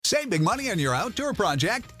Save big money on your outdoor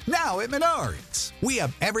project now at Menards. We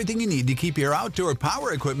have everything you need to keep your outdoor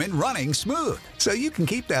power equipment running smooth so you can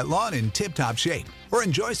keep that lawn in tip-top shape or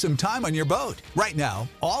enjoy some time on your boat. Right now,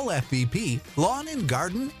 all FVP, lawn and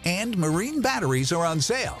garden, and marine batteries are on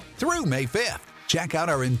sale through May 5th. Check out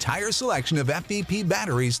our entire selection of FVP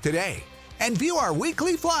batteries today and view our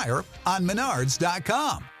weekly flyer on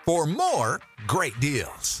Menards.com for more great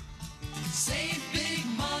deals. Save big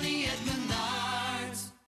money at Menards.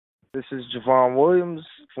 This is Javon Williams,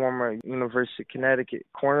 former University of Connecticut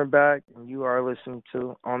cornerback, and you are listening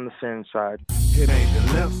to On the Fin Side. It ain't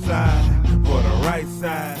the left side or the right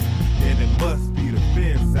side, then it must be the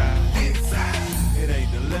fin side. Inside. It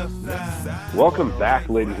ain't the left side. Welcome back,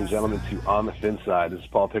 ladies and gentlemen, to On the Fin Side. This is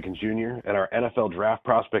Paul Pickens Jr., and our NFL draft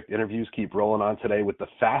prospect interviews keep rolling on today with the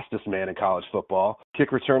fastest man in college football,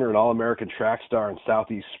 kick returner and All-American track star and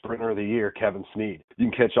Southeast Sprinter of the Year, Kevin Snead. You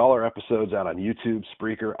can catch all our episodes out on YouTube,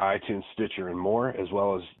 Spreaker, iTunes, Stitcher, and more, as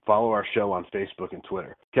well as follow our show on Facebook and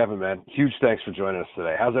Twitter. Kevin, man, huge thanks for joining us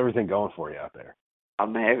today. How's everything going for you out there? Oh,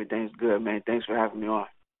 man, everything's good, man. Thanks for having me on.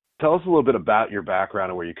 Tell us a little bit about your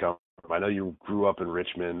background and where you come from. I know you grew up in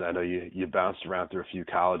Richmond. I know you bounced around through a few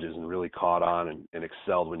colleges and really caught on and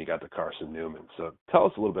excelled when you got to Carson Newman. So tell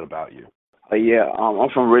us a little bit about you. I'm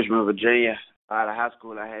from Richmond, Virginia. Out of high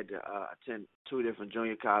school, I had to attend two different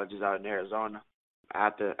junior colleges out in Arizona.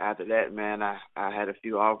 After that, man, I had a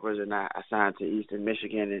few offers, and I signed to Eastern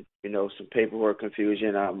Michigan, and, some paperwork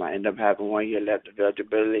confusion. I ended up having 1 year left of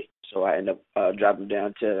eligibility, so I ended up dropping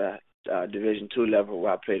down to the Division II level,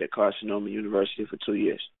 where I played at Carson Newman University for 2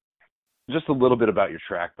 years. Just a little bit about your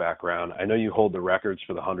track background. I know you hold the records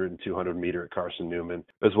for the 100 and 200 meter at Carson Newman,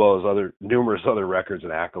 as well as numerous other records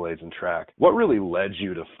and accolades in track. What really led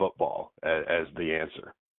you to football as the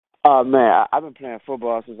answer? Man, I've been playing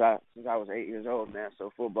football since I was 8 years old, man.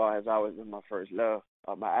 So football has always been my first love.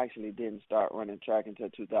 I actually didn't start running track until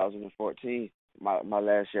 2014, my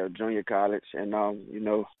last year of junior college, and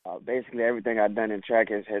basically everything I've done in track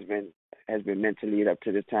has been meant to lead up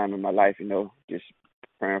to this time in my life. Just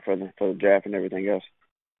preparing for the draft and everything else.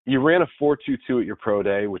 You ran a 4.22 at your pro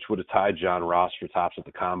day, which would have tied John Ross for tops at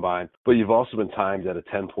the combine, but you've also been timed at a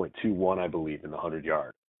 10.21, I believe, in the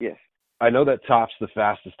 100-yard. Yes. I know that tops the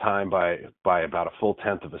fastest time by about a full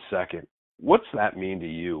tenth of a second. What's that mean to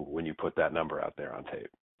you when you put that number out there on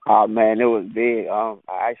tape? Man, it was big.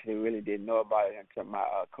 I actually really didn't know about it until my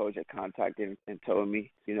coach had contacted and told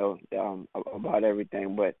me, about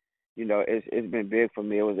everything. But, it's been big for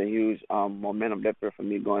me. It was a huge momentum lifter for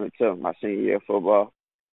me going into my senior year of football.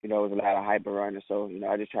 It was a lot of hype around it. So,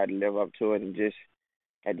 I just tried to live up to it and just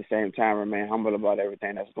at the same time remain humble about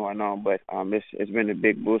everything that's going on. But it's been a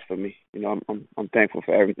big boost for me. I'm thankful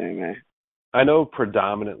for everything, man. I know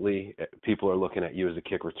predominantly people are looking at you as a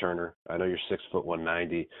kick returner. I know you're 6 foot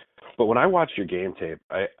 190, but when I watched your game tape,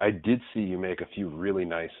 I did see you make a few really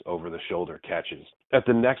nice over-the-shoulder catches. At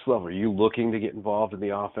the next level, are you looking to get involved in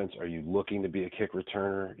the offense? Are you looking to be a kick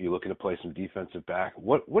returner? Are you looking to play some defensive back?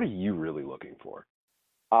 What are you really looking for?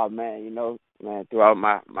 Man, throughout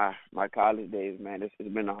my college days, man,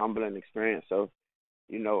 it's been a humbling experience. So,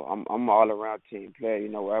 I'm all around team player.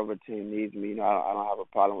 Wherever team needs me, I don't have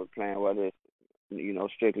a problem with playing, whether it's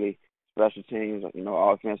strictly special teams,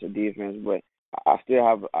 offense or defense. But I still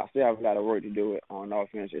have a lot of work to do on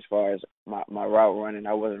offense as far as my route running.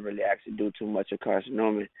 I wasn't really actually do too much at Carson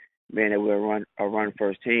Newman, being able to run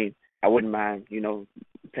first team. I wouldn't mind,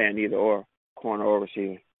 playing either or, corner or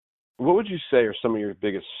receiver. What would you say are some of your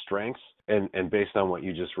biggest strengths, and based on what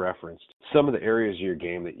you just referenced, some of the areas of your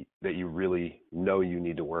game that you really know you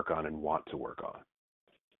need to work on and want to work on?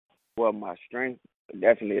 Well, my strength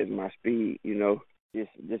definitely is my speed.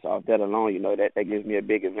 Just off that alone, that gives me a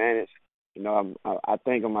big advantage. I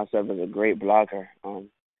think of myself as a great blocker.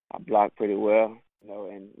 I block pretty well,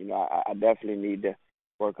 and I definitely need to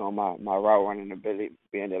work on my route running ability,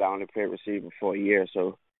 being that I only played receiver for a year.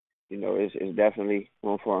 So, it's definitely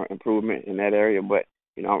room for improvement in that area. But,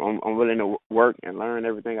 I'm willing to work and learn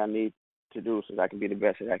everything I need to do so that I can be the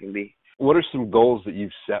best that I can be. What are some goals that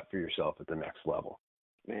you've set for yourself at the next level?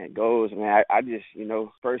 Man, goals, man, I just,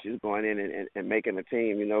 first is going in and making a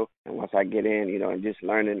team, and once I get in, and just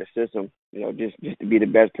learning the system, just to be the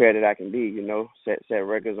best player that I can be, set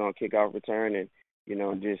records on kickoff return and,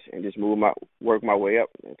 just work my way up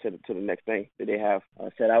to the next thing that they have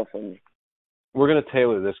set out for me. We're going to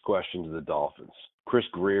tailor this question to the Dolphins. Chris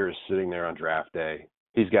Greer is sitting there on draft day.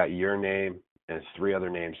 He's got your name and 3 other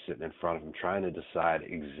names sitting in front of him trying to decide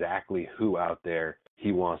exactly who out there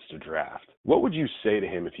he wants to draft. What would you say to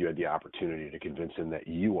him if you had the opportunity to convince him that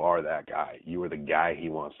you are that guy? You are the guy he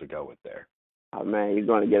wants to go with there? Man, you're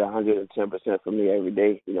going to get 110% from me every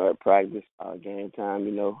day, at practice, game time,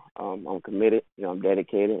 I'm committed, I'm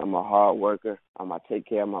dedicated, I'm a hard worker, I take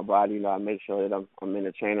care of my body, I make sure that I'm in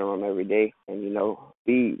the training room every day, and,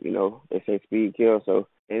 speed, they say speed kills, so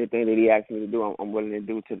anything that he asks me to do, I'm willing to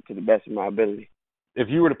do to the best of my ability. If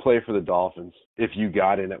you were to play for the Dolphins, if you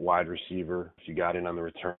got in at wide receiver, if you got in on the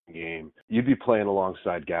return game, you'd be playing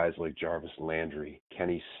alongside guys like Jarvis Landry,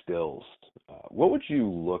 Kenny Stills. What would you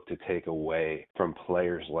look to take away from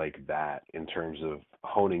players like that in terms of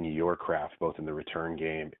honing your craft, both in the return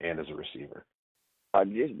game and as a receiver?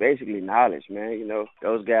 Just basically knowledge, man.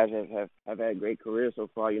 Those guys have had great careers so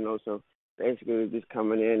far, so basically it's just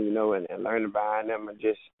coming in, and learning behind them and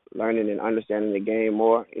just learning and understanding the game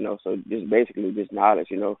more, so just basically just knowledge,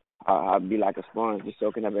 I'll be like a sponge, just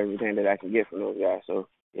soaking up everything that I can get from those guys, so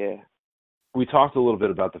yeah. We talked a little bit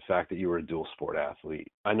about the fact that you were a dual sport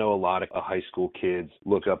athlete. I know a lot of high school kids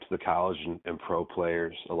look up to the college and pro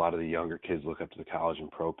players. A lot of the younger kids look up to the college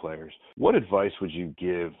and pro players. What advice would you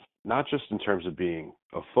give, not just in terms of being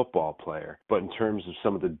a football player, but in terms of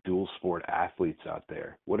some of the dual sport athletes out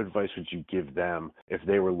there? What advice would you give them if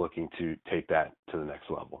they were looking to take that to the next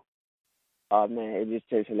level? Man, it just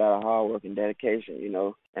takes a lot of hard work and dedication,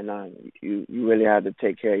 and you really have to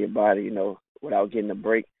take care of your body, without getting a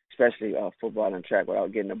break, especially football and track,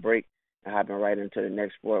 without getting a break and hopping right into the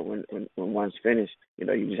next sport when one's finished.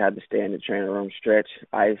 You just have to stay in the training room, stretch,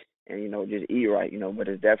 ice, and, just eat right, but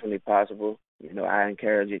it's definitely possible. I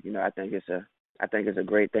encourage it. I think it's a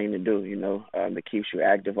great thing to do, it keeps you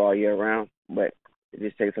active all year round, but it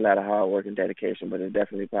just takes a lot of hard work and dedication, but it's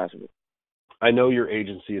definitely possible. I know your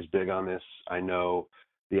agency is big on this. I know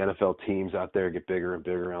the NFL teams out there get bigger and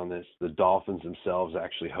bigger on this. The Dolphins themselves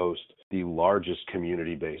actually host the largest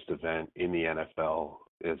community-based event in the NFL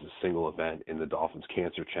as a single event in the Dolphins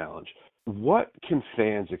Cancer Challenge. What can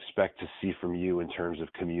fans expect to see from you in terms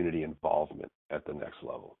of community involvement at the next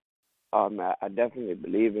level? I definitely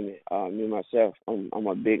believe in it. Me myself, I'm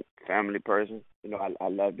a big family person. I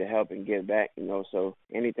love to help and give back, so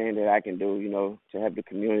anything that I can do, to help the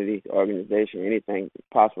community, the organization, anything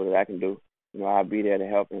possible that I can do, I'll be there to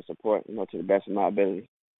help and support, to the best of my ability.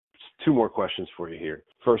 Two more questions for you here.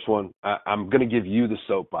 First one, I'm going to give you the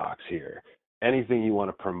soapbox here. Anything you want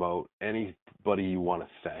to promote, anybody you want to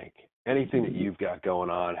thank, anything that you've got going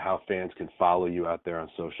on, how fans can follow you out there on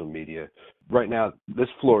social media. Right now, this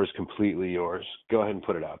floor is completely yours. Go ahead and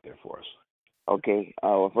put it out there for us. Okay.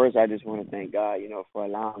 Well, first, I just want to thank God, for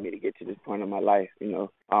allowing me to get to this point in my life. I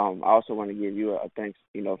also want to give you a thanks,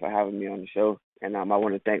 for having me on the show. And I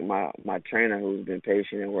want to thank my trainer who's been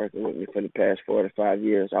patient and working with me for the past 4 to 5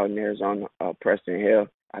 years out in Arizona, Preston Hill.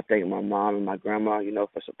 I thank my mom and my grandma,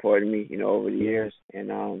 for supporting me, over the years.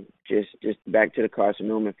 And just back to the Carson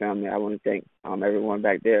Newman family, I want to thank everyone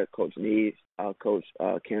back there, Coach Neves, Coach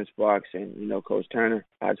Ken Sparks, and, Coach Turner.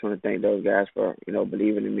 I just want to thank those guys for,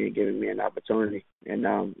 believing in me and giving me an opportunity. And,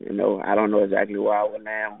 I don't know exactly where I will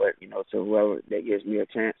land, but, to whoever that gives me a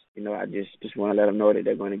chance, I just want to let them know that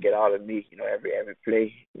they're going to get all of me, every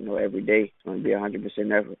play, every day. It's going to be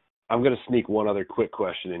 100% effort. I'm going to sneak one other quick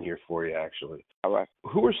question in here for you, actually. All right.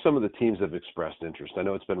 Who are some of the teams that have expressed interest? I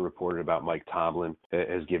know it's been reported about Mike Tomlin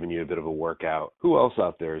has given you a bit of a workout. Who else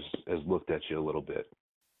out there has looked at you a little bit?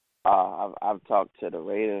 I've talked to the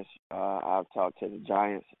Raiders. I've talked to the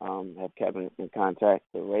Giants, have kept in contact.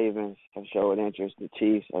 The Ravens have showed interest. The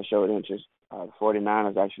Chiefs have showed interest. The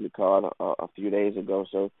 49ers actually called a few days ago.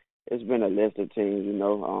 So it's been a list of teams,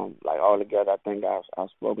 like all together. I think I've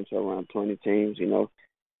spoken to around 20 teams,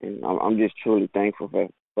 and I'm just truly thankful for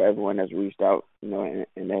everyone that's reached out, and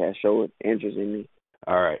that has showed interest in me.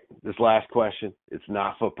 All right. This last question, it's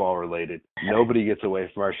not football related. Nobody gets away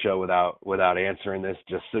from our show without answering this,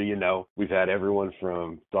 just so you know. We've had everyone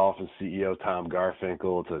from Dolphins CEO Tom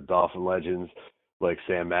Garfinkel to Dolphin legends like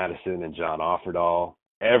Sam Madison and John Offerdahl.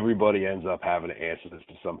 Everybody ends up having to answer this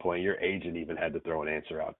at some point. Your agent even had to throw an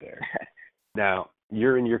answer out there. Now,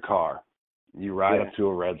 you're in your car. You ride up to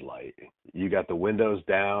a red light. You got the windows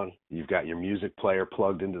down. You've got your music player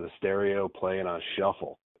plugged into the stereo playing on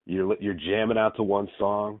shuffle. You're jamming out to one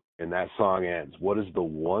song, and that song ends. What is the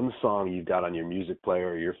one song you've got on your music player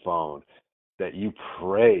or your phone that you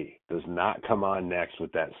pray does not come on next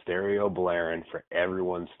with that stereo blaring for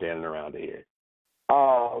everyone standing around to hear?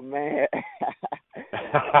 Oh, man.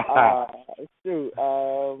 Shoot.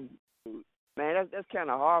 Man, that's kind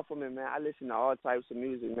of hard for me, man. I listen to all types of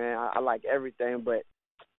music, man. I like everything, but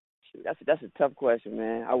shoot, that's a tough question,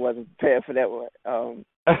 man. I wasn't prepared for that one.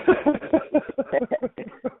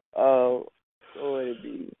 What would it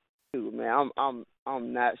be? Shoot, man,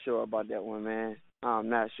 I'm not sure about that one, man. I'm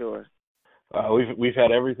not sure. We've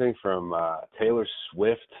had everything from Taylor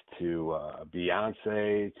Swift to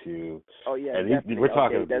Beyonce to. Oh yeah, and we're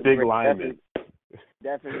talking big linemen.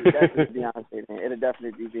 Definitely Beyonce. Man. It'll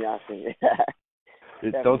definitely be Beyonce.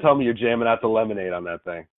 Don't tell me you're jamming out the lemonade on that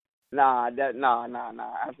thing. Nah,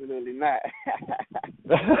 absolutely not.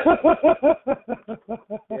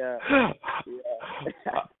 yeah.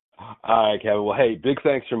 All right, Kevin. Well, hey, big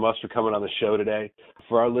thanks from us for coming on the show today.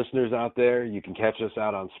 For our listeners out there, you can catch us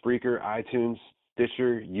out on Spreaker, iTunes,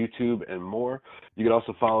 Stitcher, YouTube, and more. You can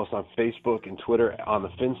also follow us on Facebook and Twitter on the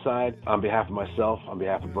Fin Side. On behalf of myself, on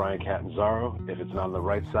behalf of Brian Catanzaro, if it's not on the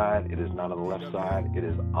right side, it is not on the left side, it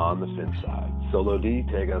is on the Fin Side. Solo D,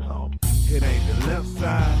 take us home. It ain't the left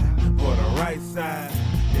side or the right side,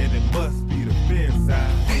 and it must be the Fin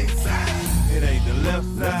side. Inside. It ain't the left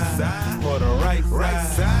side or the right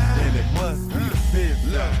side, and it must be the Fin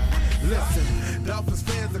side. Listen, Dolphins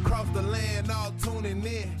fans across the land all tuning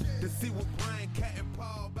in to see what